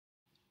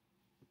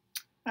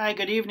Hi,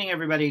 good evening,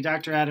 everybody.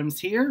 Dr. Adams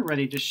here,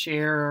 ready to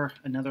share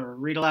another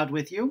read aloud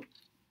with you.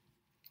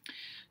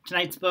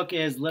 Tonight's book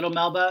is Little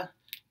Melba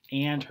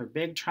and Her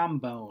Big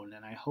Trombone,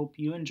 and I hope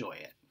you enjoy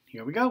it.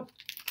 Here we go.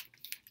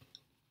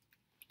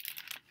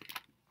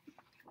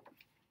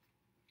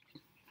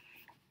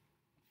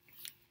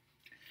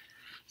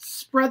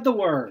 Spread the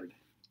word.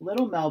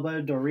 Little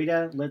Melba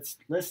Dorita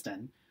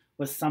Liston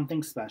was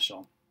something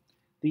special.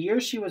 The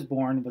year she was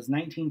born was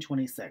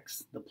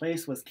 1926. The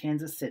place was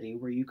Kansas City,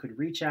 where you could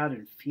reach out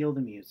and feel the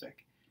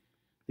music.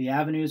 The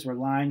avenues were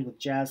lined with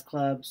jazz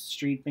clubs,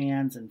 street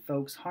bands, and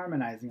folks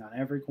harmonizing on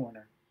every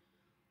corner.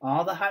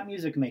 All the hot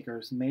music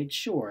makers made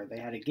sure they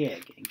had a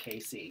gig in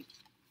KC.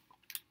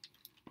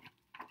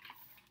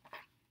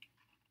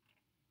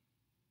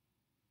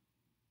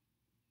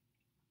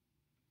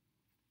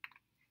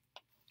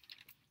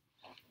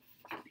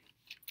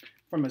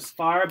 From as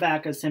far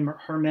back as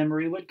her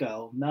memory would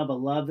go, Melba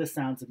loved the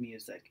sounds of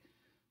music.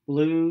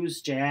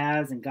 Blues,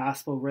 jazz, and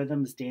gospel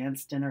rhythms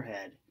danced in her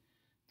head.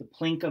 The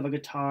plink of a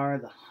guitar,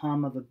 the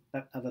hum of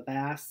a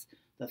bass,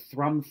 the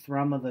thrum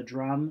of a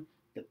drum,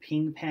 the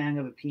ping pang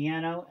of a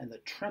piano, and the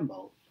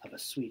tremble of a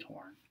sweet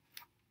horn.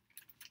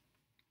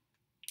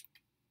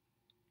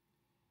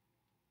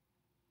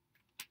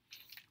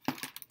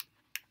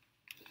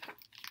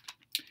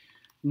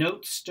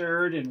 Notes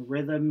stirred and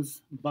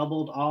rhythms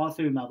bubbled all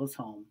through Melba's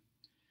home.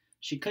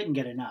 She couldn't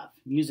get enough.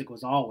 Music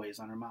was always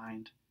on her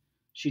mind.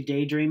 She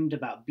daydreamed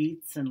about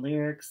beats and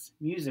lyrics.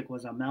 Music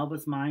was on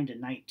Melba's mind at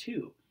night,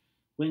 too,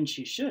 when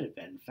she should have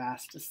been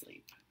fast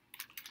asleep.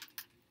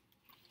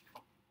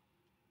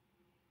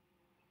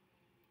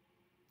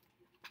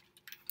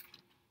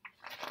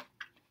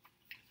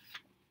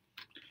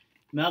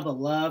 Melba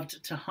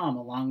loved to hum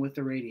along with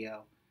the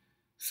radio.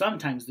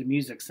 Sometimes the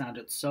music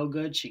sounded so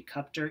good she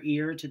cupped her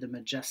ear to the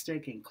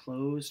majestic and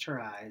closed her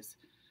eyes.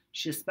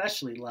 She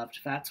especially loved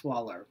Fats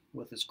Waller,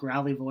 with his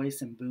growly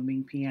voice and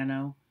booming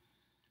piano.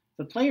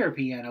 The player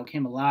piano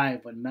came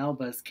alive when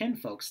Melba's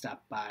kinfolk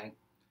stopped by.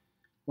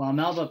 While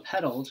Melba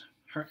pedaled,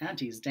 her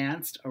aunties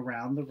danced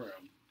around the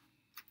room.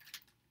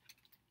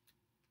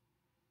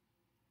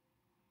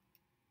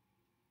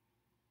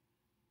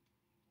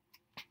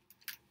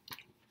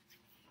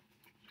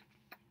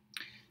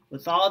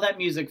 With all that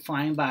music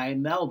flying by,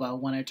 Melba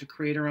wanted to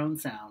create her own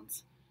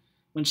sounds.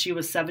 When she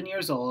was 7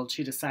 years old,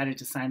 she decided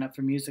to sign up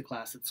for music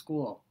class at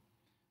school.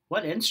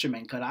 What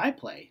instrument could I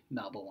play?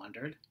 Melba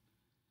wondered.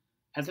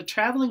 At the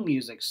traveling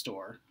music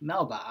store,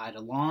 Melba eyed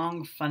a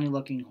long,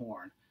 funny-looking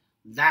horn.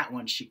 That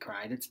one, she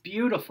cried. It's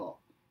beautiful.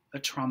 A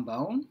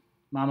trombone?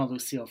 Mama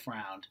Lucille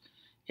frowned.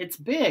 It's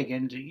big,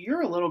 and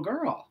you're a little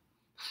girl.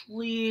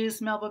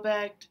 Please, Melba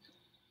begged.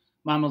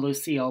 Mama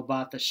Lucille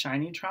bought the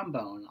shiny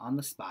trombone on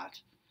the spot.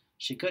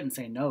 She couldn't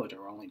say no to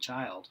her only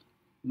child.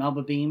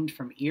 Melba beamed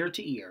from ear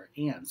to ear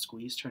and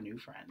squeezed her new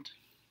friend.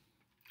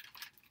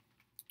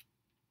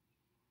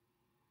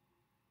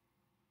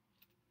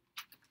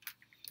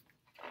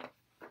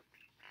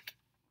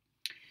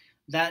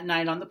 That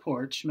night on the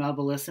porch, Melba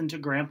listened to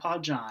Grandpa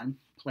John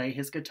play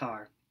his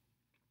guitar.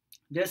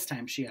 This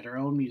time she had her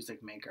own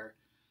music maker.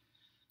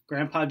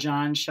 Grandpa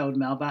John showed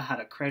Melba how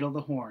to cradle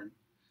the horn.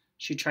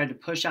 She tried to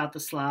push out the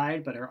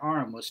slide, but her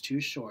arm was too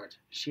short.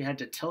 She had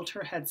to tilt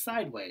her head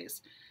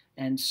sideways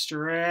and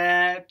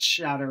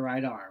stretch out her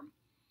right arm.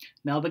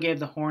 Melba gave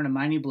the horn a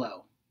mighty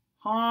blow.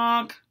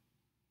 Honk!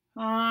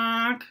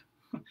 Honk!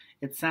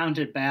 It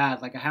sounded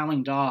bad, like a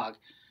howling dog.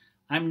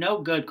 I'm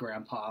no good,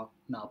 Grandpa,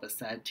 Melba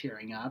said,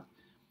 tearing up.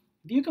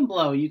 If you can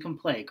blow, you can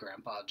play,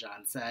 Grandpa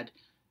John said.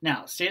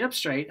 Now, stand up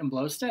straight and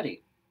blow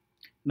steady.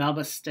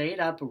 Melba stayed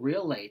up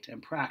real late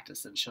and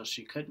practiced until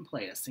she couldn't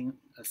play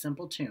a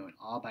simple tune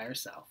all by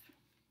herself.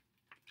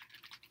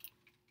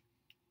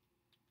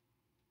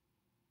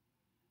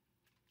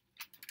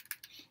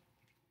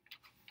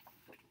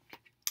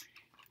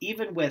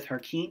 Even with her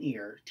keen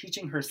ear,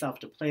 teaching herself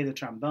to play the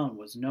trombone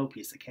was no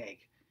piece of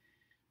cake.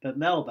 But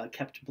Melba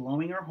kept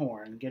blowing her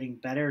horn, getting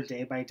better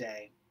day by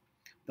day.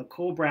 The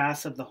cool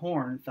brass of the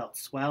horn felt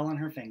swell on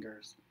her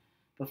fingers.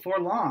 Before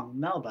long,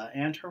 Melba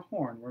and her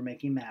horn were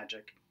making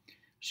magic.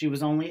 She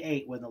was only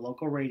 8 when the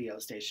local radio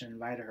station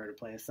invited her to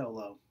play a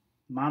solo.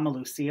 Mama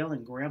Lucille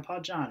and Grandpa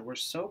John were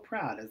so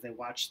proud as they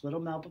watched little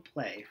Melba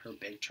play her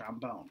big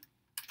trombone.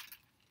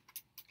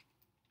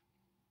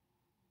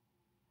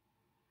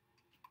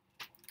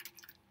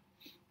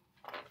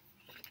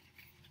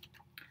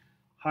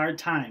 Hard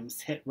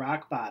times hit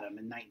rock bottom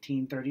in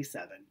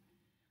 1937.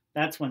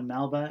 That's when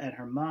Melba and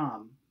her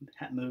mom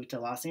had moved to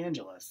Los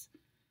Angeles.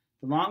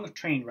 The long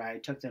train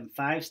ride took them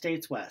 5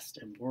 states west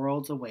and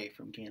worlds away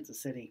from Kansas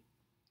City.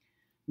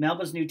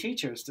 Melba's new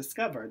teachers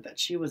discovered that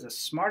she was as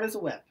smart as a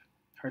whip.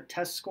 Her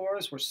test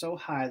scores were so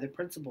high the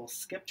principal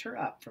skipped her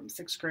up from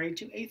 6th grade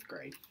to 8th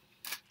grade.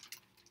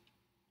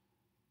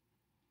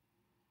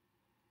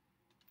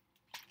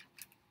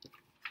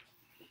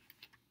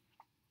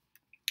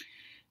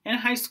 In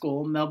high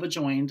school, Melba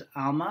joined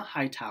Alma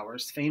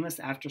Hightower's famous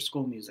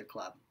after-school music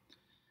club.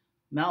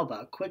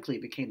 Melba quickly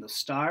became the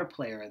star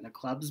player in the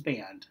club's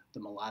band,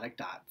 the Melodic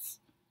Dots.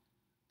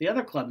 The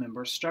other club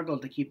members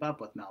struggled to keep up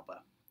with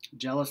Melba.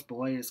 Jealous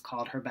boys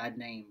called her bad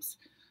names.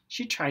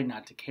 She tried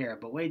not to care,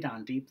 but way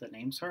down deep the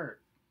names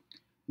hurt.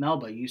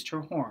 Melba used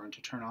her horn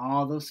to turn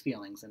all those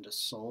feelings into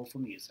soulful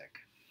music.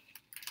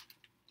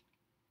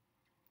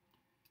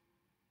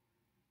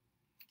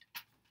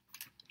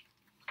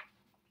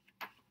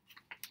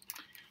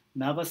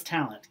 Melba's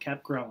talent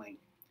kept growing.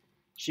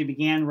 She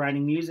began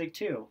writing music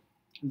too.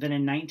 Then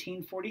in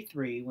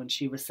 1943, when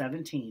she was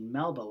 17,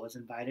 Melba was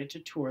invited to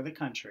tour the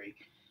country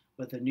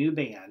with a new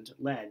band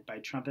led by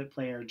trumpet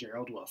player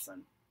Gerald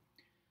Wilson.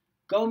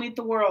 "Go meet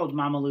the world,"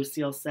 Mama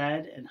Lucille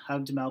said, and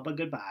hugged Melba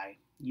goodbye.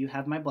 "You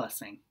have my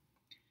blessing."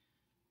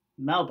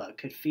 Melba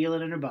could feel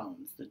it in her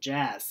bones. The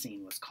jazz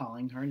scene was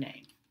calling her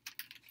name.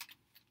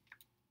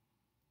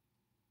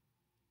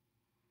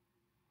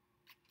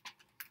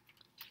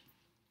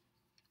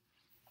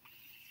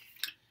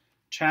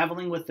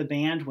 Traveling with the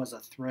band was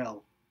a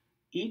thrill.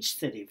 Each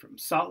city, from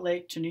Salt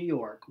Lake to New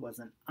York, was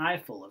an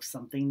eyeful of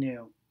something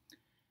new.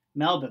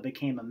 Melba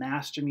became a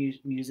master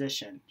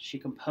musician. She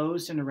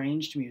composed and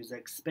arranged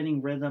music, spinning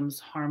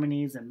rhythms,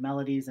 harmonies, and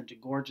melodies into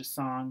gorgeous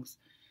songs.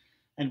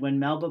 And when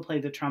Melba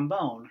played the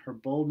trombone, her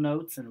bold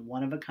notes and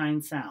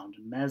one-of-a-kind sound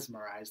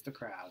mesmerized the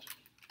crowd.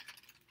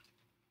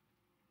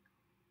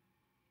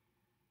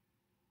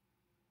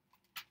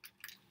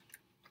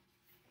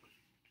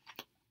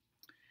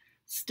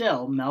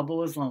 Still, Melba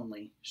was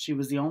lonely. She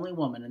was the only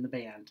woman in the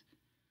band.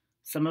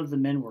 Some of the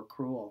men were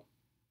cruel.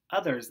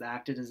 Others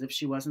acted as if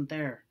she wasn't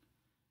there.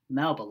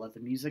 Melba let the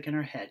music in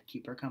her head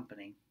keep her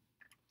company.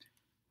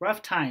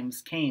 Rough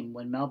times came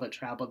when Melba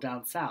traveled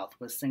down south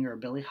with singer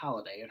Billie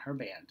Holiday and her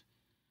band.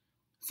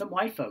 Some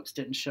white folks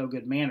didn't show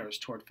good manners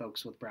toward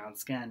folks with brown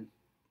skin.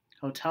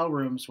 Hotel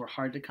rooms were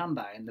hard to come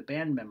by, and the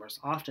band members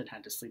often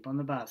had to sleep on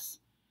the bus.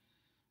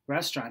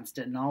 Restaurants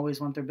didn't always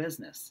want their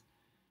business.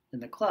 In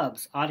the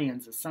clubs,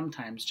 audiences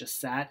sometimes just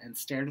sat and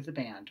stared at the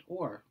band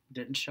or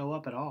didn't show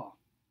up at all.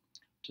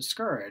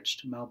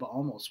 Discouraged, Melba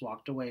almost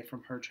walked away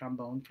from her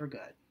trombone for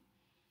good.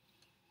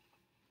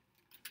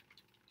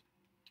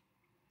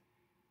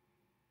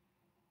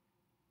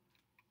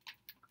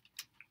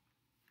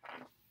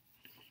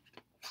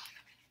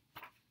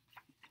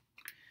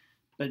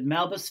 But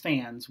Melba's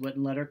fans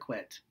wouldn't let her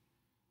quit.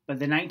 By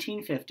the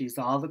 1950s,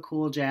 all the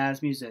cool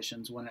jazz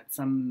musicians wanted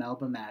some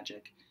Melba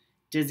magic.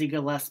 Dizzy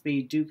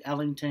Gillespie, Duke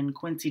Ellington,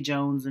 Quincy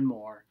Jones, and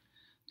more.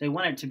 They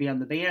wanted to be on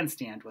the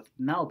bandstand with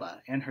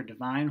Melba and her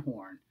divine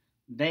horn.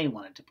 They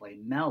wanted to play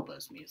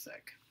Melba's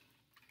music.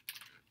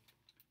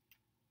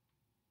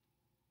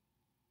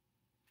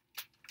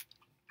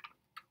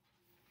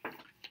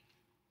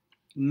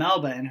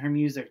 Melba and her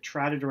music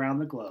trotted around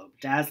the globe,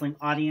 dazzling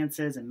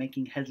audiences and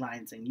making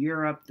headlines in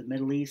Europe, the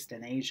Middle East,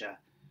 and Asia.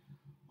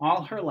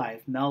 All her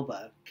life,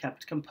 Melba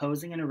kept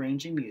composing and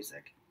arranging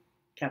music,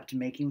 kept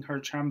making her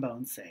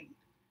trombone sing.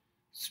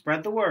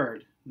 Spread the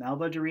word,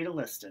 Melba Dorita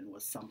Liston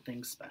was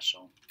something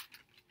special.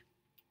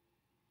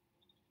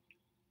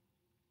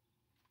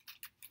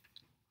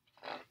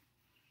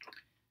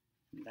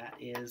 And that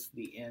is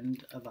the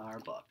end of our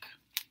book.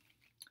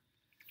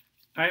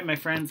 All right, my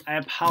friends, I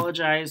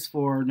apologize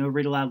for no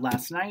read aloud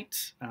last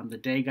night. The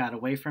day got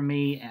away from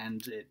me,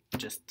 and it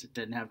just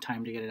didn't have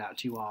time to get it out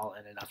to you all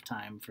and enough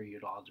time for you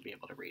all to be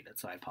able to read it,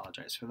 so I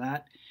apologize for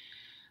that.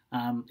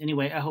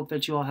 Anyway, I hope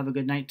that you all have a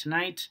good night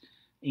tonight,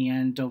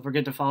 and don't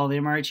forget to follow the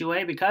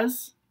MRHUA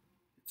because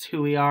it's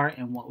who we are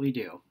and what we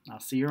do. I'll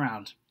see you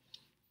around.